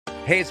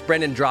Hey, it's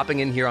Brendan dropping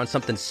in here on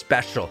something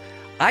special.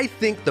 I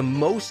think the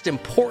most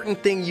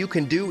important thing you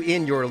can do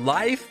in your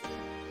life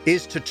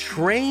is to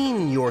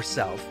train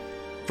yourself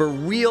for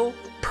real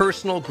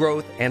personal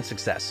growth and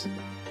success.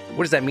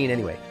 What does that mean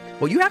anyway?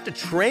 Well, you have to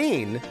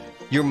train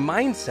your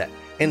mindset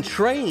and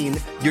train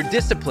your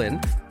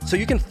discipline so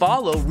you can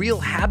follow real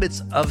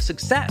habits of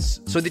success,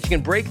 so that you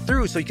can break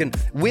through, so you can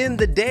win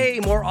the day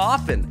more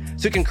often,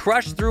 so you can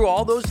crush through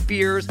all those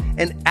fears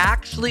and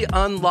actually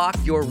unlock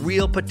your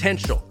real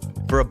potential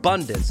for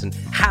abundance and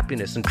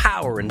happiness and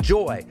power and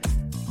joy.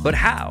 But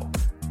how?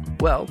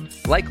 Well,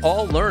 like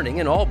all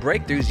learning and all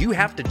breakthroughs, you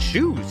have to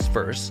choose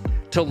first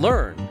to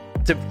learn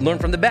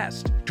from the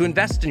best, to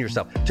invest in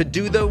yourself, to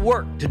do the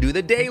work, to do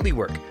the daily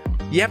work.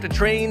 You have to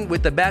train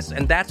with the best,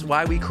 and that's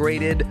why we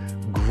created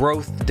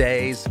Growth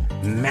Day's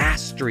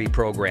Mastery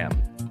Program.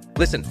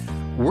 Listen,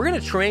 we're going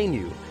to train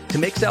you to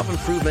make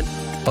self-improvement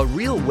a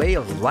real way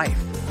of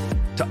life,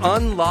 to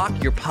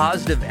unlock your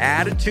positive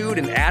attitude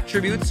and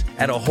attributes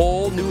at a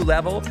whole new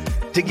level,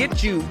 to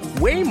get you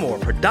way more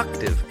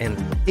productive and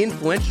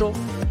influential,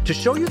 to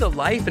show you the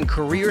life and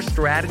career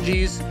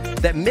strategies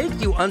that make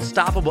you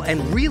unstoppable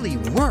and really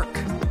work.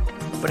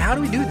 But how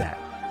do we do that?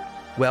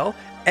 Well,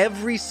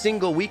 every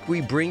single week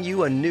we bring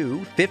you a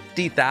new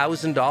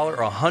 $50,000 or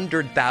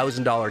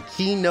 $100,000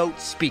 keynote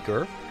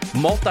speaker,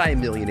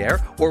 multimillionaire,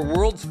 or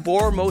world's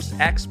foremost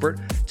expert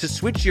to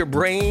switch your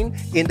brain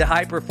into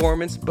high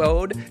performance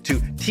mode,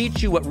 to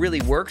teach you what really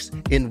works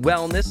in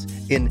wellness,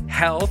 in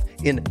health,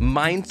 in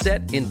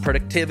mindset, in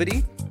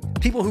productivity.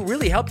 People who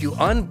really help you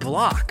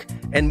unblock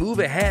and move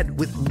ahead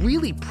with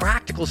really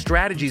practical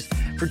strategies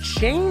for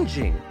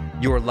changing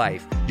your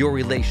life, your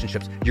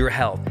relationships, your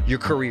health, your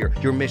career,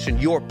 your mission,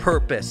 your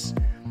purpose.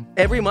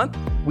 Every month,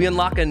 we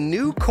unlock a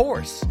new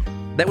course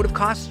that would have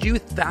cost you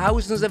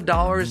thousands of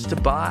dollars to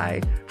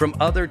buy from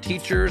other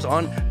teachers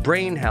on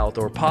brain health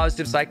or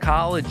positive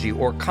psychology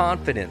or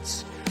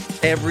confidence.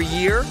 Every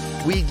year,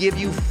 we give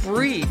you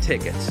free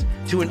tickets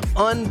to an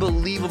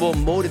unbelievable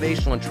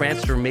motivational and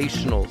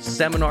transformational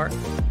seminar.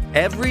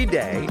 Every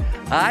day,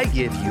 I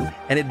give you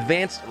an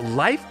advanced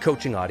life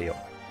coaching audio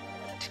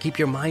to keep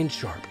your mind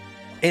sharp,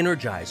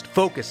 energized,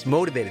 focused,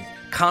 motivated,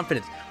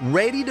 confident,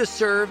 ready to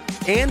serve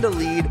and to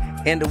lead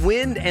and to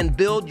win and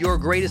build your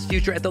greatest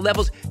future at the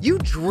levels you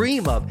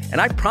dream of. And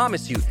I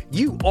promise you,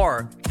 you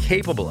are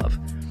capable of.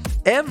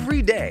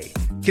 Every day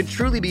can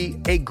truly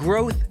be a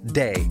growth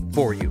day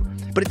for you.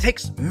 But it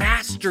takes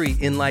mastery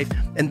in life,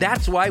 and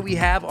that's why we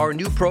have our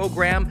new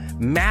program,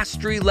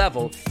 Mastery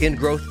Level in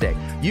Growth Day.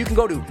 You can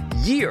go to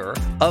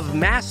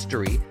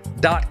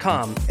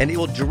yearofmastery.com, and it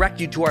will direct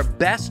you to our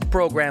best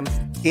program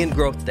in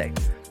Growth Day.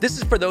 This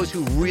is for those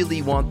who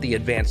really want the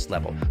advanced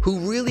level, who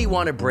really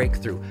want to break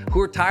through,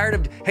 who are tired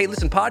of, hey,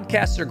 listen,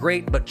 podcasts are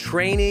great, but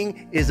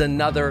training is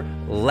another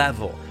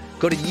level.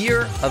 Go to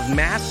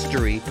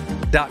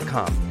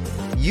yearofmastery.com.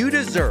 You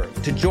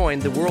deserve to join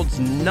the world's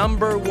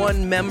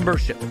 #1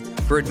 membership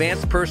for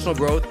advanced personal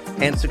growth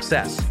and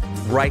success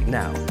right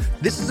now.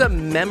 This is a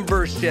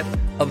membership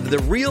of the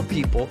real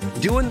people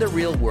doing the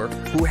real work,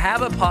 who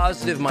have a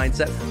positive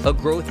mindset, a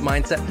growth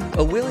mindset,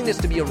 a willingness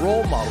to be a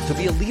role model, to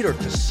be a leader,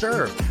 to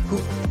serve, who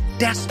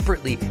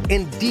desperately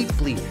and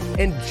deeply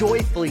and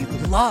joyfully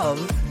love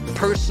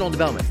personal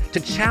development, to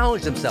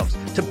challenge themselves,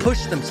 to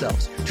push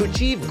themselves, to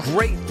achieve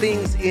great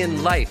things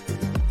in life.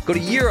 Go to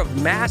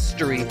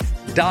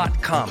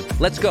yearofmastery.com.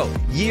 Let's go.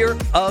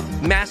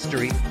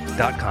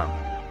 yearofmastery.com.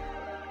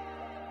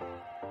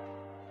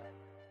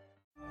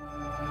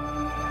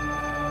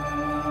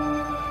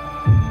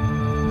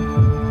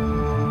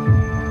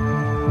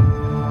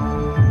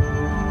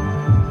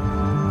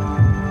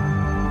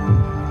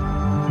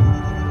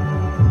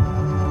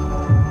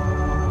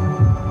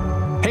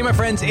 Hey, my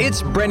friends,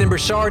 it's Brendan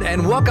Burchard,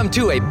 and welcome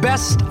to a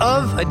best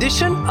of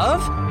edition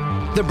of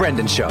The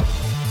Brendan Show.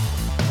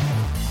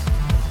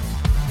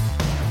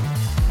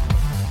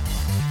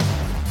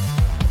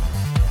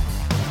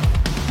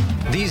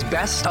 These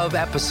best of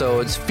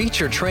episodes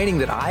feature training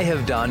that I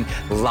have done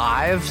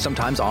live,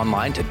 sometimes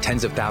online to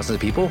tens of thousands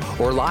of people,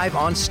 or live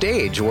on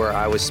stage where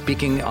I was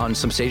speaking on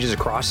some stages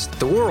across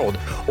the world.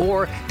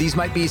 Or these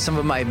might be some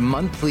of my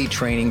monthly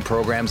training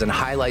programs and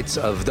highlights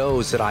of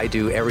those that I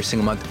do every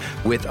single month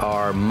with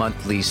our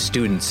monthly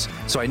students.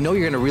 So I know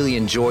you're going to really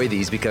enjoy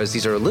these because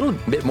these are a little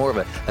bit more of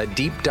a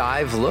deep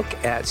dive look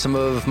at some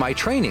of my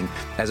training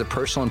as a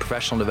personal and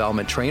professional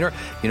development trainer.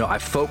 You know, I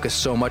focus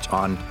so much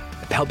on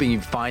helping you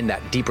find that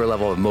deeper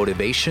level of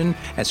motivation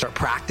and start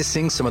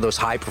practicing some of those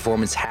high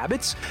performance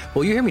habits.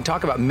 Well, you hear me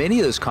talk about many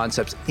of those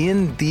concepts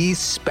in these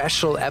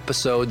special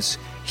episodes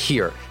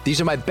here.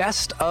 These are my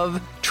best of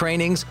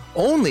trainings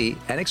only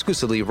and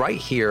exclusively right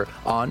here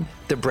on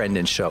The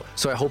Brendan Show.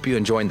 So I hope you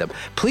enjoyed them.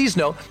 Please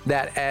know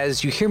that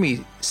as you hear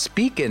me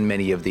speak in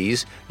many of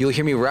these, you'll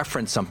hear me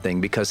reference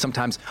something because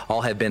sometimes I'll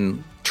have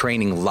been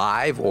training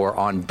live or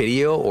on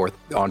video or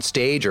on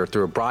stage or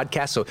through a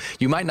broadcast. So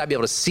you might not be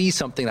able to see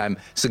something I'm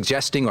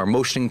suggesting or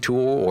motioning to,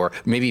 or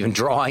maybe even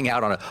drawing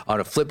out on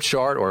a flip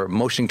chart or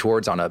motioning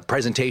towards on a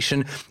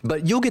presentation,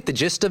 but you'll get the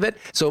gist of it.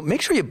 So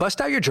make sure you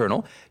bust out your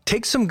journal,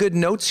 take some good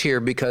notes here,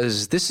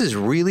 because this is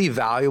really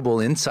valuable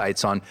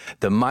insights on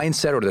the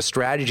mindset or the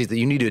strategies that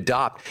you need to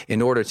adopt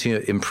in order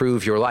to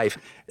improve your life.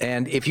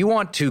 And if you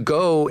want to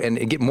go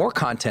and get more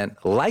content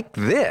like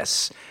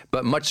this,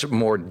 but much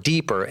more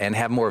deeper and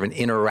have more of an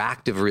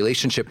interactive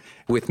relationship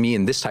with me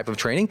in this type of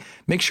training,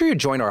 make sure you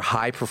join our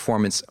High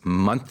Performance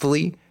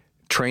Monthly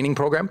training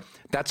program.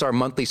 That's our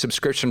monthly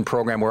subscription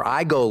program where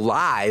I go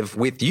live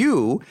with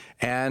you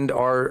and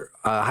our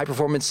high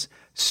performance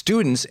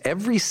students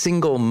every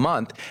single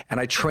month, and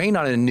I train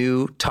on a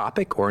new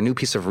topic or a new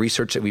piece of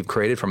research that we've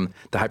created from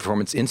the High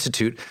Performance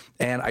Institute,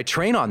 and I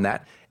train on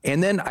that.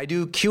 And then I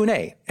do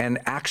Q&A and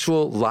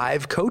actual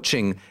live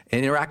coaching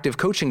and interactive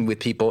coaching with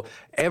people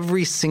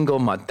every single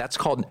month. That's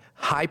called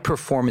High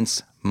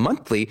Performance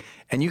Monthly,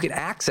 and you can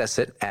access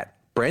it at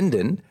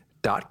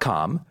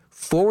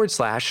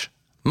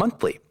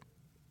brendan.com/monthly.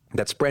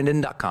 That's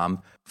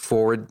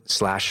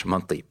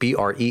brendan.com/monthly,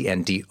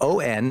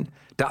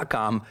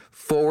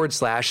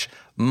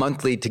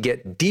 BRENDON.com/monthly to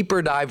get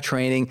deeper dive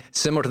training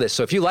similar to this.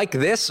 So if you like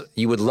this,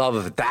 you would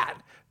love that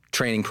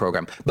training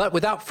program. But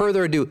without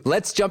further ado,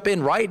 let's jump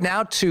in right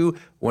now to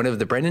one of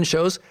the Brendan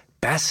Show's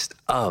best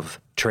of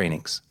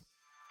trainings.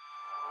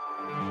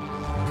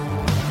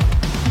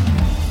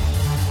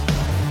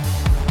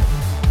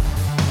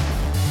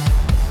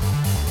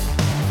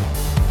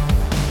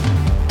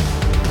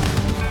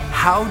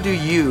 How do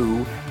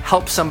you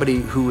help somebody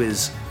who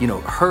is,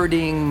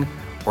 hurting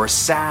or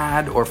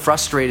sad or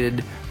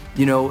frustrated,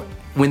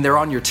 when they're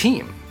on your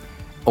team?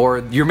 Or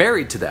you're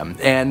married to them,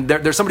 and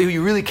they're somebody who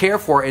you really care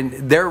for, and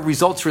their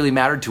results really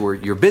matter to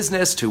your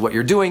business, to what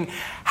you're doing.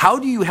 How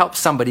do you help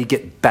somebody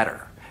get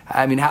better?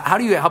 I mean, how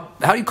do you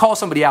call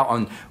somebody out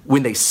on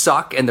when they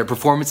suck and their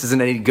performance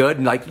isn't any good,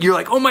 and you're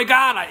like, oh my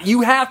God,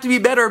 you have to be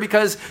better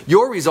because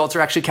your results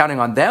are actually counting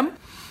on them?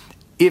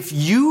 If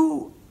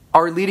you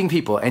are leading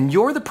people and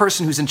you're the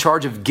person who's in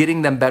charge of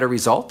getting them better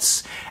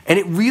results, and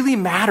it really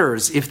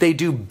matters if they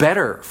do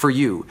better for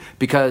you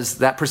because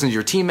that person is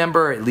your team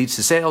member, it leads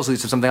to sales,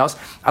 leads to something else,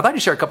 I'd like to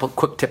share a couple of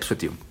quick tips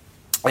with you.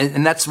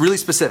 And that's really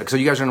specific. So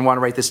you guys are going to want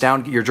to write this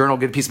down, get your journal,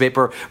 get a piece of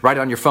paper, write it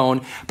on your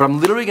phone. But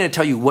I'm literally going to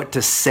tell you what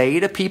to say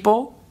to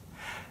people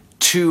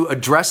to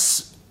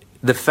address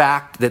the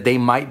fact that they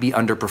might be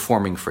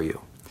underperforming for you.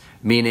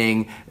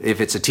 Meaning, if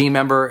it's a team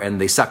member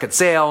and they suck at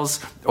sales,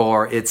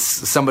 or it's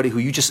somebody who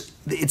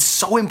it's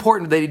so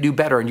important that they do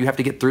better and you have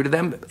to get through to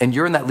them and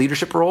you're in that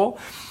leadership role,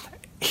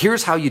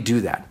 here's how you do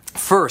that.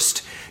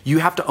 First, you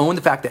have to own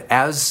the fact that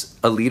as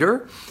a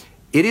leader,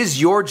 it is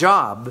your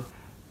job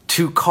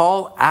to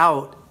call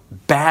out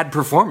bad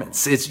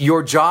performance. It's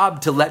your job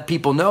to let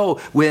people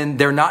know when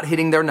they're not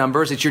hitting their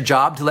numbers. It's your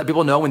job to let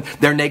people know when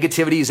their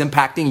negativity is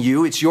impacting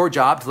you. It's your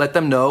job to let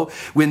them know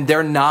when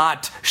they're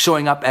not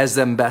showing up as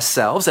them best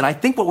selves. And I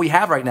think what we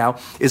have right now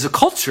is a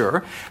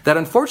culture that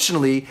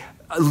unfortunately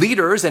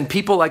leaders and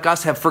people like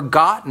us have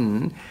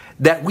forgotten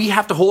that we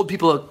have to hold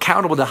people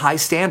accountable to high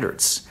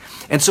standards.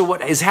 And so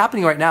what is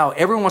happening right now,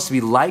 everyone wants to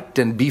be liked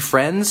and be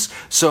friends.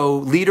 So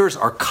leaders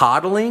are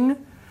coddling,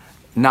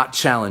 not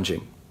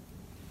challenging.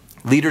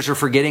 Leaders are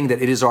forgetting that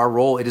it is our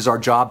role, it is our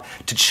job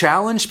to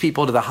challenge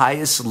people to the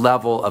highest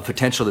level of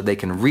potential that they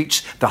can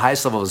reach, the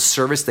highest level of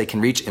service they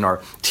can reach in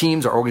our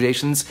teams, our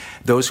organizations,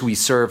 those who we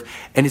serve.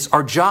 And it's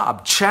our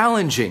job,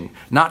 challenging,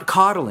 not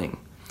coddling.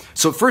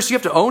 So first you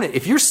have to own it.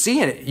 If you're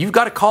seeing it, you've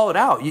got to call it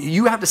out.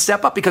 You have to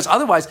step up, because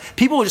otherwise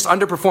people will just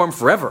underperform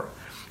forever.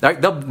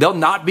 They'll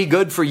not be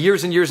good for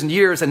years and years and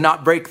years and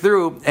not break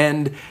through,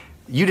 and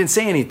you didn't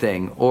say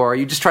anything, or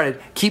you just try to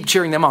keep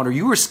cheering them on, or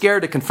you were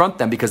scared to confront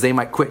them because they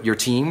might quit your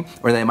team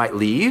or they might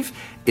leave.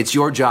 It's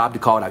your job to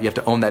call it out. You have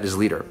to own that as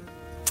leader.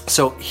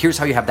 So here's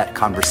how you have that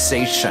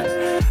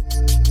conversation.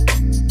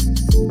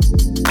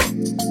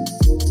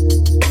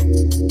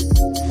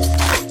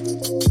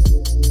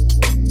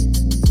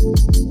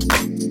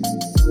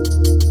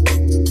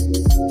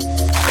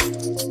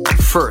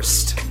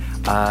 First,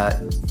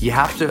 you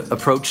have to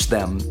approach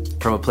them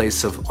from a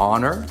place of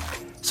honor.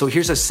 So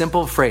here's a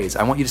simple phrase.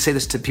 I want you to say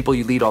this to people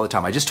you lead all the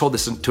time. I just told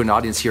this to an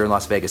audience here in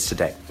Las Vegas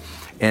today.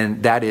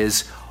 And that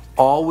is,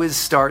 always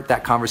start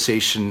that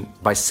conversation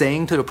by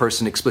saying to the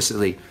person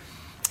explicitly,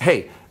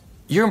 hey,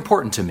 you're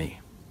important to me,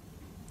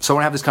 so I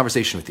want to have this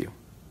conversation with you.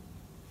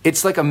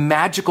 It's like a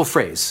magical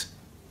phrase.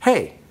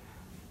 Hey,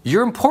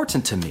 you're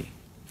important to me,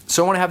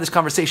 so I want to have this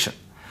conversation.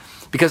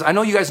 Because I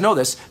know you guys know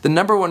this, the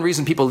number one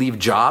reason people leave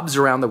jobs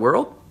around the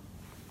world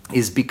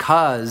is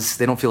because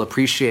they don't feel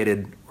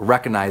appreciated,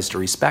 recognized, or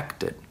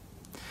respected.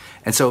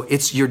 And so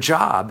it's your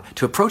job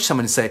to approach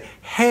someone and say,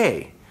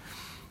 hey,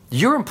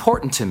 you're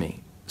important to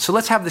me, so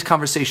let's have this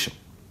conversation.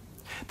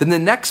 Then the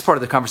next part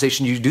of the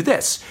conversation, you do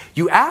this.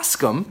 You ask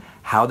them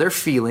how they're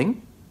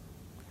feeling,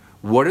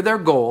 what are their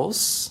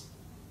goals,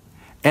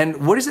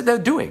 and what is it they're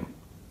doing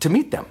to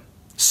meet them.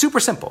 Super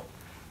simple.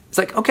 It's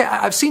like, okay,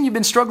 I've seen you've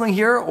been struggling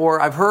here, or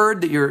I've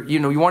heard that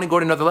you want to go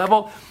to another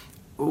level.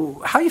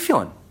 How are you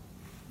feeling?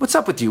 What's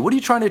up with you? What are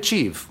you trying to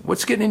achieve?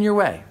 What's getting in your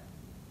way?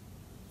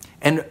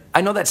 And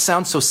I know that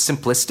sounds so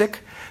simplistic,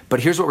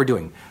 but here's what we're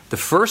doing. The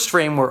first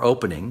frame we're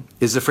opening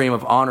is the frame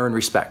of honor and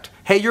respect.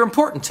 Hey, you're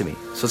important to me.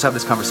 So let's have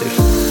this conversation.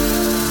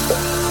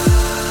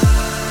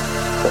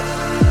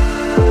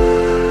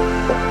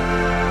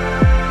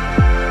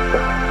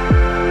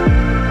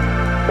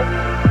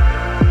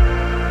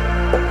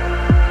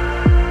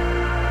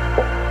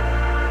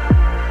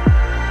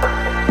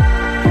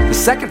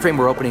 The second frame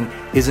we're opening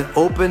is an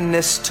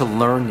openness to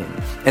learning.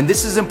 And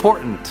this is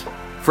important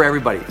for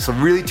everybody. So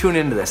really tune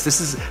into this. This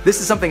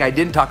is something I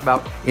didn't talk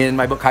about in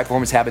my book, High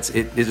Performance Habits.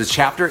 It is a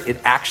chapter. It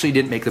actually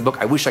didn't make the book.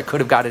 I wish I could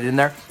have got it in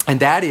there. And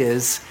that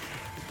is,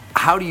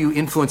 how do you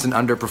influence an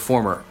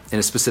underperformer in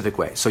a specific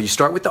way? So you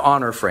start with the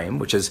honor frame,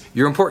 which is,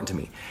 you're important to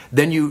me.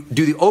 Then you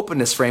do the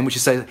openness frame, which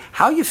is, say,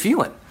 how are you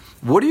feeling?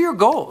 What are your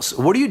goals?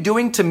 What are you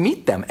doing to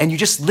meet them? And you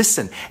just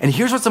listen. And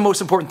here's what's the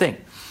most important thing.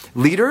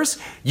 Leaders,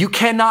 you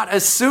cannot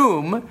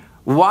assume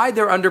why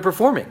they're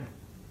underperforming.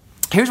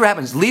 Here's what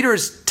happens.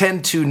 Leaders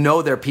tend to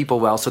know their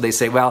people well, so they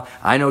say, well,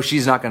 I know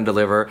she's not going to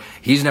deliver.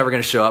 He's never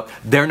going to show up.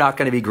 They're not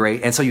going to be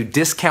great. And so you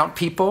discount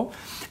people,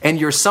 and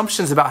your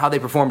assumptions about how they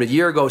performed a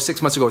year ago,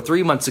 6 months ago,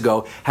 3 months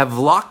ago have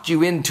locked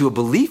you into a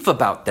belief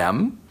about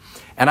them.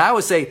 And I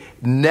always say,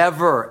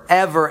 never,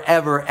 ever,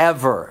 ever,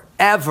 ever,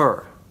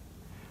 ever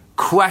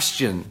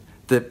question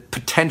the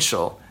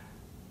potential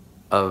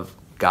of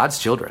God's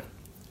children.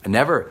 And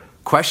never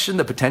question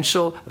the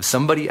potential of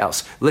somebody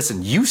else.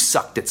 Listen, you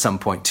sucked at some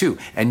point too,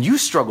 and you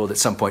struggled at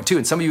some point too,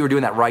 and some of you are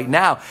doing that right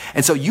now.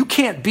 And so you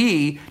can't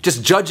be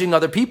just judging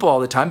other people all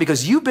the time,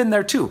 because you've been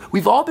there too.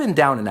 We've all been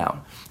down and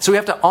out. So we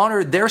have to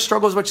honor their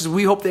struggles as much as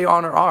we hope they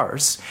honor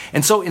ours.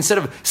 And so instead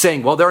of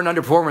saying, well, they're an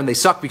underperformer and they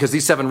suck because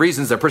these 7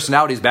 reasons, their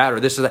personality is bad or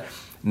this or that.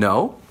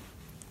 No,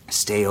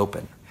 stay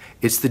open.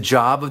 It's the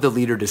job of the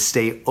leader to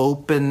stay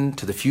open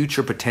to the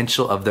future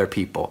potential of their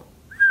people.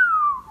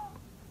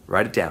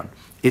 Write it down.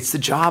 It's the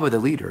job of the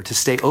leader to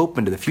stay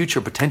open to the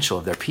future potential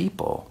of their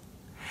people.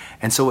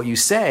 And so what you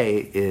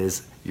say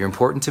is, you're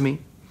important to me.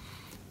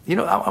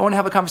 I want to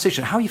have a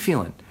conversation. How are you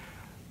feeling?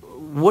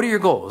 What are your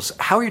goals?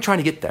 How are you trying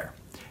to get there?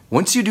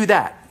 Once you do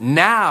that,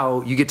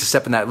 now you get to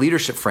step in that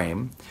leadership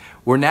frame,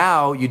 where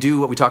now you do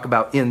what we talk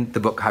about in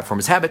the book, High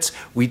Performance Habits.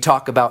 We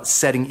talk about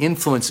setting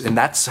influence, and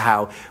that's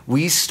how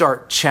we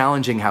start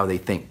challenging how they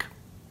think.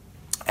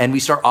 And we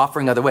start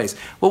offering other ways.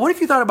 Well, what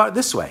if you thought about it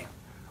this way?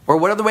 Or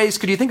what other ways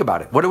could you think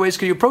about it? What other ways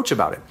could you approach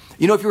about it?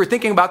 If you were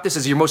thinking about this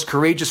as your most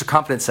courageous or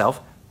confident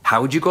self,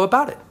 how would you go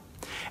about it?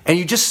 And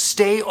you just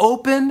stay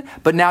open,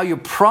 but now you're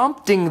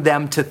prompting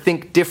them to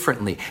think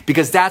differently,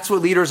 because that's what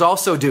leaders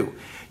also do.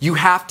 You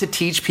have to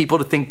teach people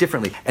to think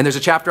differently. And there's a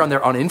chapter on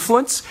there on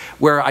influence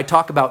where I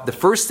talk about the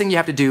first thing you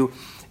have to do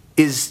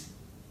is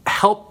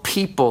help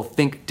people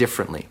think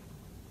differently.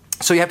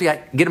 So you have to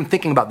get them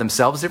thinking about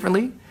themselves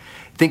differently,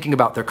 thinking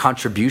about their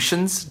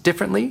contributions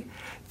differently,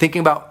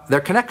 thinking about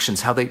their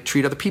connections, how they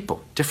treat other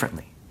people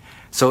differently.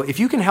 So if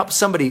you can help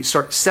somebody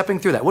start stepping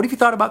through that, what if you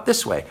thought about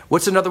this way?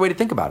 What's another way to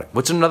think about it?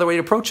 What's another way to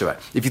approach it?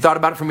 If you thought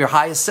about it from your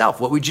highest self,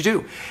 what would you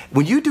do?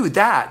 When you do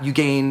that, you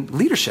gain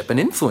leadership and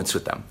influence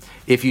with them.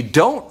 If you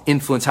don't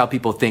influence how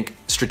people think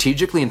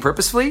strategically and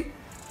purposefully,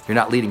 you're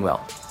not leading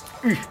well.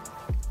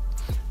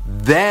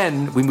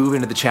 Then we move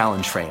into the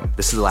challenge frame.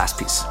 This is the last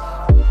piece.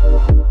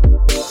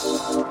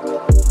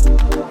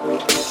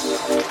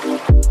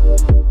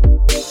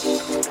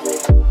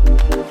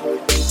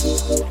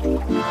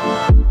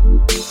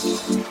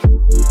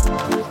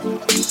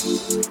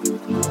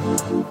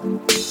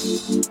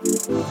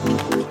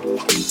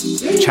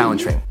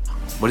 Challenge frame.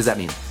 What does that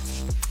mean?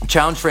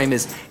 Challenge frame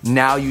is,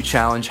 now you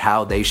challenge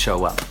how they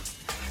show up.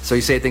 So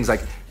you say things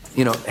like,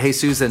 hey,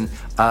 Susan,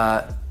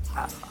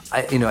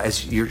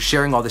 as you're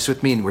sharing all this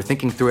with me and we're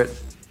thinking through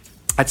it,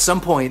 at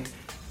some point,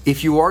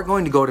 if you are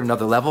going to go to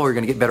another level or you're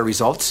going to get better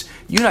results,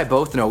 you and I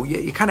both know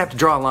you kind of have to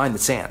draw a line in the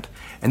sand.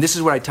 And this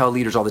is what I tell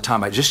leaders all the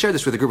time. I just shared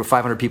this with a group of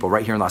 500 people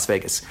right here in Las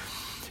Vegas.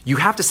 You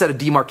have to set a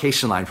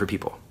demarcation line for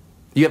people.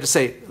 You have to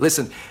say,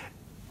 listen,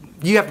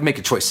 you have to make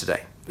a choice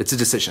today. It's a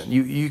decision.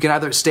 You can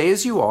either stay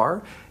as you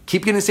are,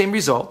 keep getting the same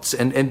results,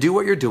 and do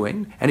what you're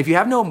doing. And if you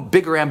have no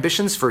bigger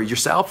ambitions for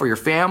yourself or your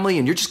family,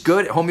 and you're just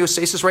good at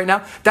homeostasis right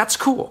now, that's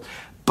cool.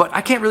 But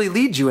I can't really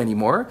lead you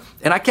anymore,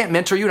 and I can't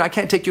mentor you, and I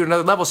can't take you to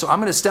another level, so I'm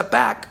going to step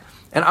back,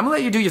 and I'm going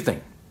to let you do your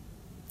thing.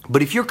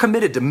 But if you're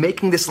committed to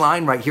making this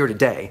line right here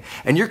today,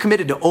 and you're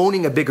committed to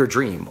owning a bigger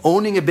dream,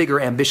 owning a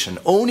bigger ambition,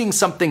 owning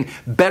something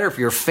better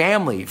for your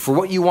family, for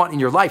what you want in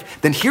your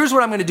life, then here's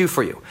what I'm going to do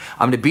for you.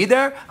 I'm going to be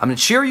there, I'm going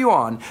to cheer you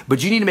on,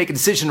 but you need to make a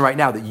decision right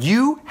now that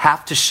you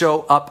have to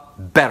show up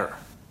better.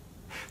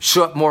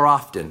 Show up more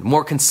often,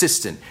 more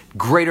consistent,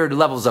 greater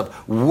levels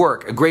of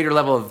work, a greater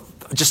level of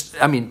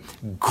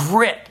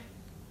grit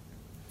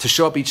to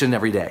show up each and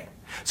every day.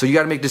 So you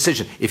got to make a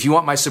decision. If you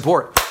want my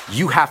support,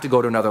 you have to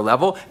go to another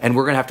level, and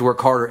we're going to have to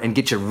work harder and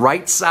get you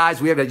right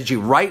size. We have to get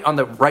you right on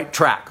the right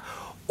track.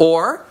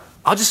 Or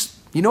I'll just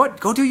you know what?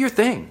 Go do your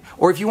thing.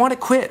 Or if you want to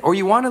quit, or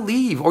you want to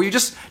leave, or you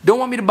just don't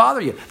want me to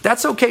bother you,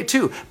 that's okay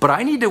too. But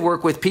I need to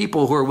work with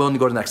people who are willing to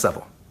go to the next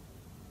level.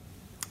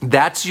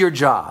 That's your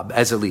job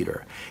as a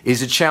leader,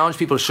 is to challenge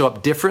people to show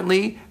up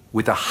differently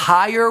with a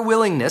higher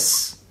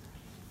willingness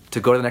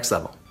to go to the next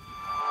level.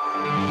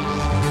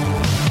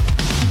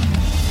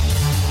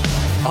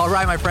 All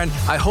right, my friend,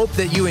 I hope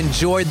that you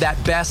enjoyed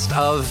that best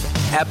of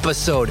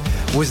episode.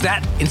 Was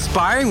that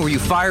inspiring? Were you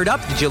fired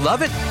up? Did you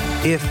love it?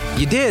 If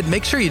you did,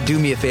 make sure you do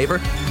me a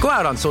favor. Go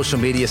out on social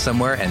media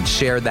somewhere and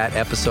share that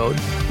episode.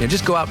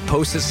 Just go out,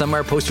 post it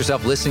somewhere, post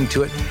yourself listening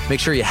to it. Make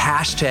sure you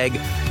hashtag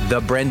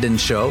The Brendan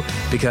Show,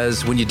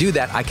 because when you do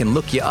that, I can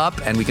look you up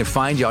and we can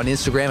find you on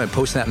Instagram and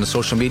post that on the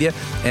social media.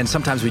 And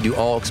sometimes we do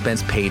all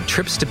expense paid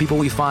trips to people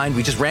we find.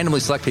 We just randomly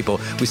select people.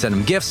 We send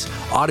them gifts,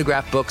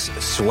 autographed books,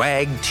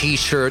 swag,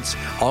 t-shirts,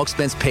 all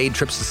expense paid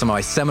trips to some of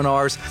my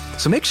seminars.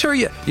 So make sure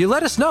you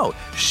let us know.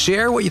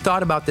 Share what you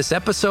thought about this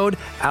episode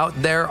out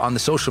there on the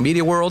social media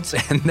worlds,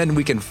 and then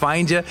we can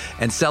find you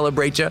and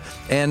celebrate you.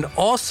 And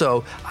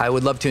also, I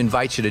would love to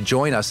invite you to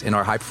join us in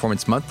our High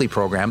Performance Monthly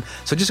program.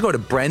 So just go to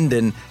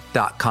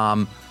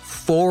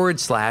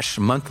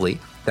brendan.com/monthly.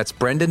 That's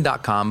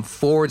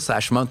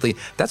brendan.com/monthly.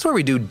 That's where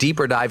we do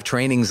deeper dive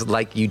trainings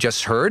like you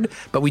just heard,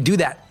 but we do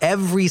that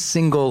every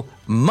single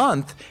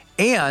month.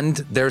 And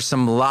there's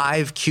some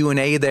live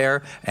Q&A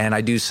there, and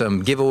I do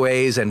some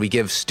giveaways, and we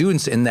give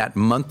students in that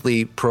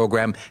monthly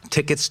program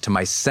tickets to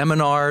my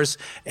seminars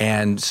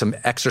and some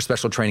extra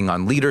special training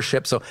on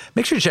leadership. So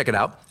make sure to check it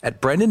out at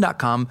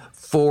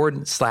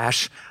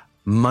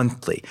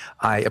brendan.com/monthly.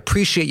 I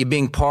appreciate you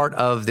being part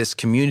of this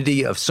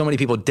community of so many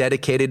people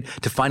dedicated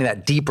to finding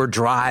that deeper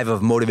drive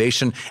of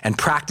motivation and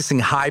practicing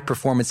high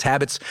performance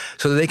habits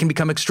so that they can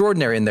become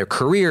extraordinary in their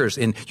careers,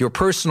 in your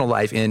personal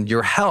life, in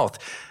your health.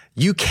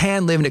 You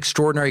can live an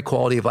extraordinary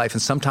quality of life,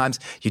 and sometimes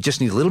you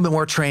just need a little bit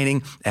more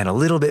training and a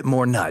little bit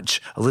more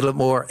nudge, a little bit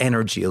more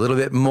energy, a little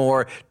bit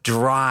more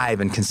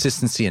drive and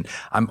consistency. And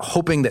I'm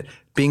hoping that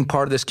being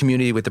part of this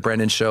community with The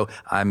Brendan Show,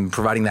 I'm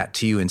providing that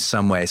to you in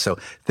some way. So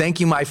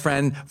thank you, my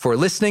friend, for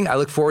listening. I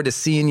look forward to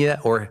seeing you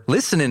or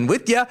listening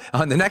with you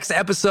on the next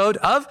episode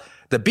of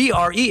the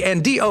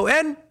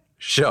BRENDON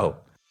Show.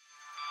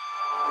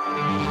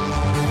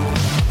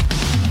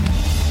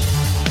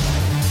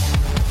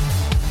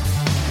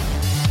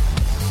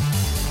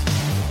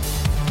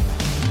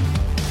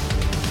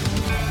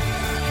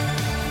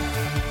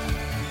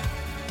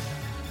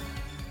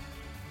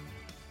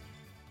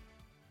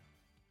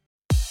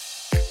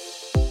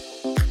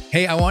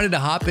 Hey, I wanted to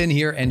hop in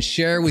here and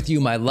share with you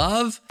my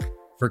love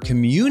for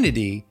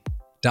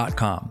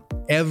community.com.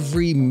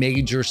 Every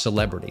major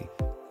celebrity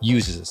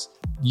uses this.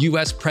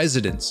 US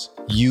presidents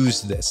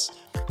use this.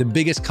 The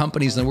biggest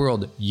companies in the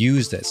world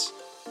use this.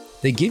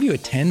 They give you a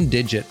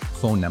 10-digit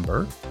phone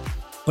number,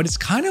 but it's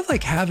kind of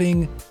like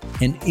having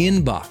an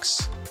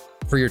inbox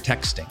for your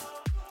texting.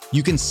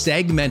 You can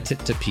segment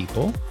it to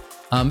people,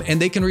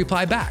 and they can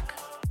reply back.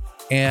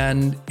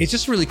 And it's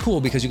just really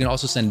cool because you can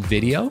also send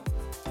video,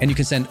 and you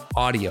can send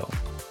audio.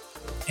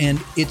 And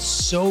it's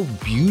so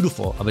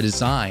beautiful of a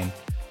design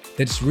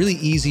that it's really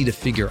easy to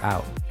figure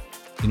out.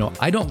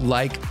 I don't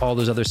like all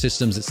those other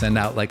systems that send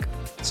out like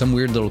some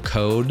weird little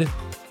code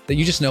that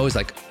you just know is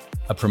like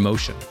a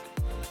promotion.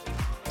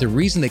 The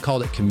reason they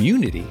called it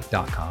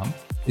community.com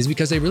is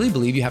because they really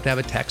believe you have to have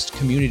a text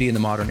community in the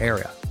modern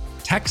era.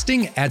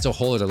 Texting adds a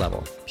whole other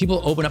level.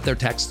 People open up their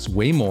texts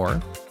way more.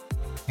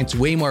 It's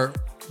way more,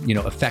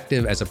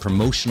 effective as a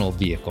promotional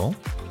vehicle.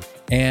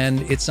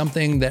 And it's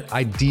something that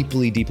I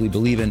deeply, deeply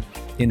believe in.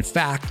 In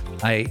fact,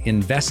 I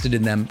invested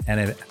in them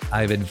and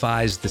I've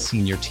advised the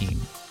senior team.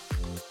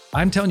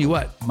 I'm telling you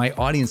what, my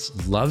audience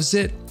loves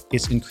it.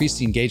 It's increased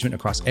the engagement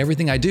across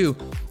everything I do.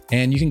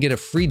 And you can get a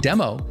free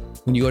demo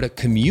when you go to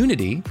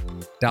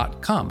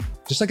community.com.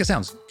 Just like it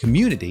sounds,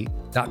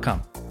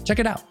 community.com. Check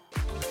it out.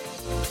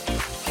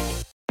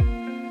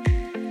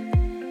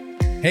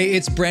 Hey,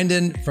 it's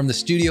Brendan from the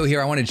studio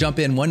here. I want to jump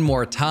in one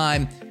more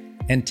time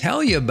and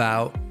tell you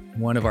about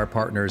one of our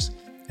partners,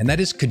 and that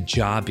is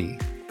Kajabi.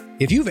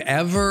 If you've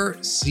ever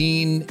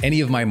seen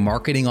any of my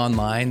marketing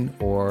online,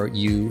 or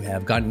you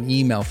have gotten an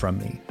email from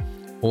me,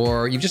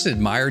 or you've just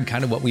admired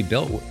kind of what we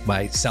built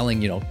by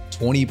selling,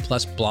 20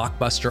 plus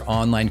blockbuster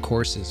online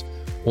courses,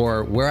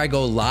 or where I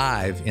go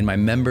live in my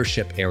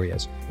membership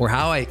areas, or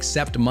how I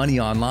accept money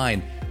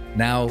online,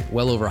 now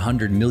well over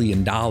 $100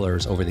 million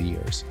over the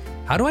years.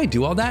 How do I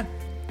do all that?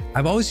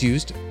 I've always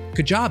used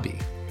Kajabi.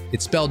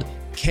 It's spelled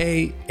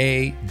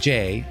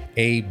Kajabi.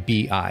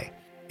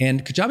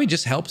 And Kajabi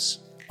just helps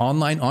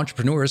online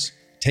entrepreneurs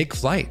take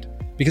flight,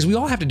 because we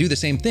all have to do the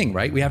same thing,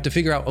 right? We have to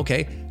figure out,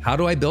 okay, how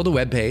do I build a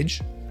web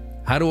page?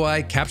 How do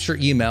I capture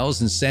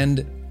emails and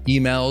send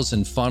emails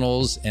and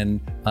funnels and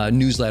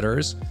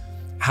newsletters?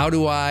 How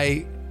do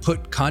I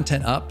put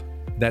content up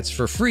that's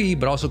for free,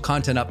 but also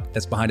content up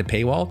that's behind a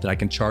paywall that I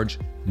can charge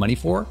money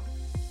for?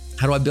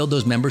 How do I build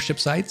those membership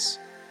sites?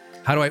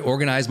 How do I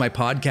organize my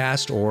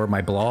podcast or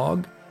my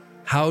blog?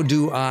 How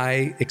do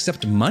I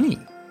accept money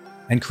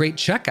and create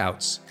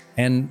checkouts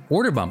and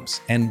order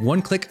bumps and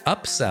one-click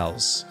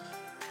upsells?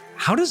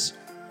 how does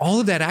all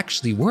of that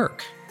actually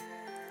work?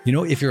 You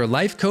know, if you're a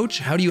life coach,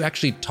 how do you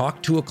actually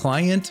talk to a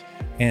client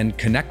and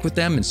connect with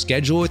them and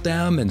schedule with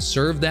them and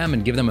serve them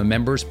and give them a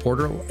members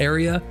portal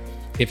area?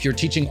 If you're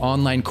teaching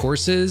online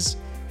courses,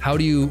 how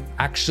do you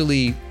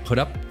actually put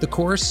up the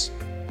course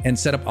and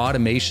set up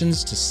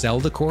automations to sell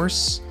the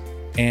course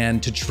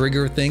and to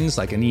trigger things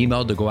like an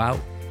email to go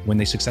out when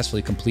they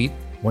successfully complete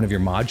one of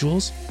your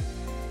modules?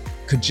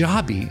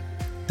 Kajabi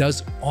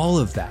does all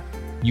of that.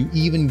 You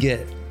even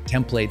get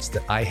templates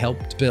that I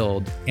helped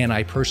build and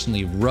I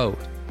personally wrote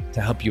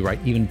to help you write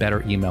even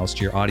better emails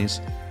to your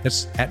audience.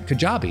 That's at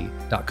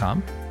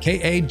kajabi.com,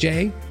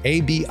 Kajabi.com.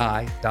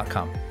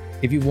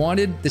 If you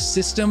wanted the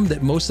system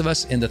that most of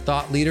us in the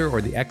thought leader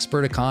or the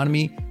expert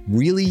economy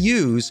really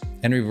use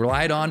and we've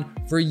relied on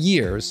for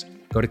years,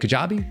 go to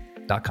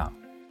kajabi.com.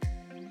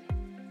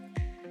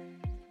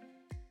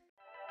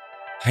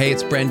 Hey,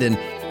 it's Brendan,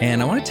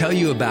 and I want to tell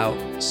you about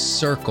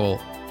Circle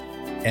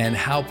and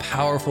how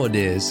powerful it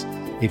is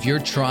if you're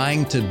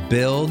trying to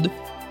build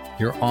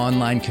your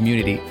online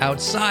community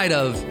outside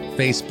of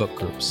Facebook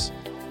groups.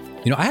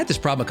 You know, I had this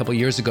problem a couple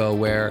years ago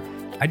where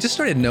I just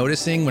started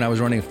noticing when I was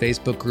running a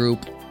Facebook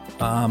group,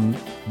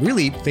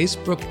 really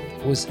Facebook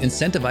was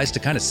incentivized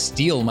to kind of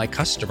steal my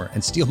customer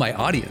and steal my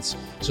audience.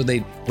 So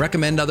they'd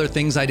recommend other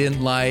things I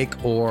didn't like,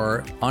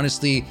 or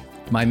honestly,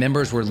 my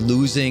members were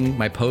losing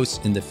my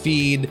posts in the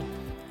feed.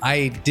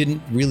 I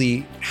didn't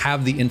really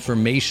have the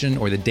information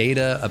or the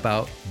data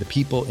about the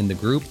people in the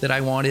group that I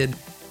wanted.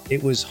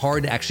 It was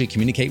hard to actually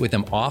communicate with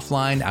them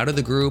offline, out of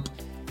the group.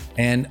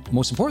 And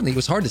most importantly, it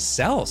was hard to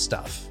sell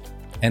stuff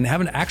and have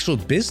an actual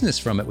business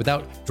from it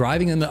without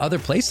driving them to other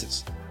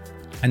places.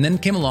 And then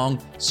came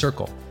along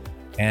Circle.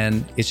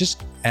 And it's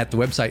just at the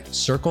website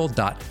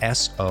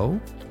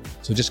circle.so.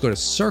 So just go to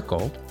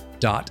circle.so.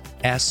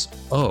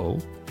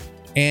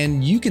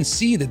 And you can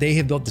see that they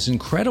have built this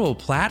incredible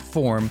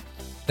platform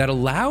that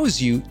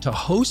allows you to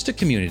host a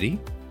community,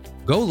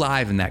 go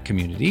live in that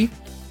community,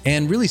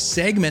 and really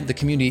segment the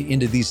community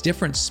into these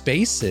different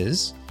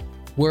spaces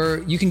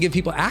where you can give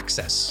people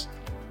access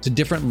to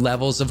different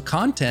levels of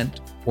content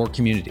or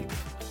community,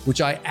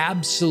 which I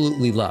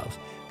absolutely love.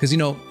 Because, you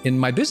know, in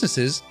my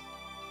businesses,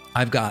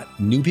 I've got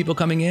new people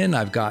coming in,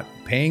 I've got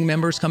paying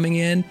members coming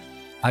in,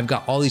 I've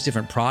got all these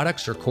different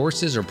products or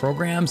courses or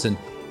programs, and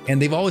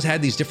they've always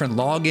had these different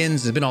logins.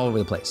 It's been all over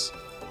the place.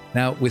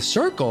 Now with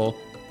Circle,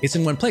 it's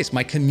in one place.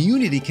 My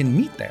community can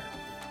meet there.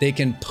 They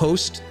can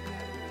post,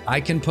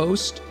 I can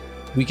post,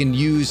 we can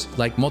use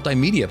like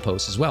multimedia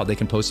posts as well. They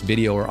can post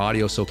video or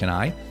audio, so can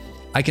I.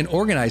 I can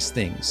organize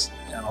things,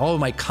 all of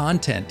my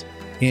content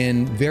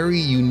in very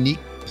unique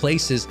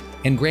places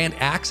and grant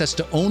access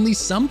to only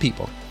some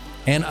people.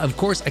 And of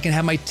course, I can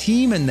have my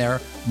team in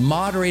there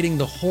moderating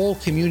the whole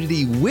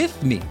community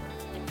with me.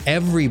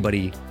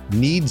 Everybody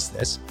needs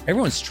this.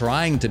 Everyone's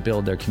trying to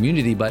build their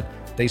community, but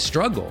they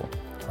struggle.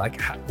 Like,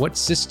 what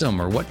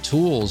system or what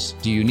tools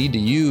do you need to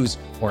use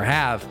or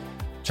have?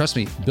 Trust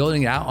me,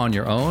 building it out on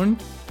your own,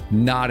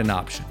 not an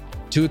option.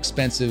 Too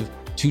expensive,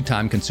 too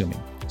time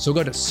consuming. So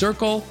go to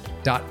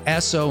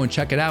circle.so and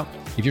check it out.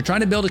 If you're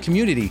trying to build a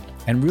community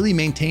and really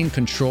maintain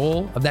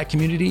control of that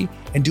community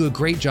and do a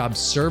great job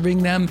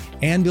serving them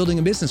and building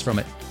a business from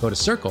it, go to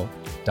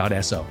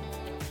circle.so.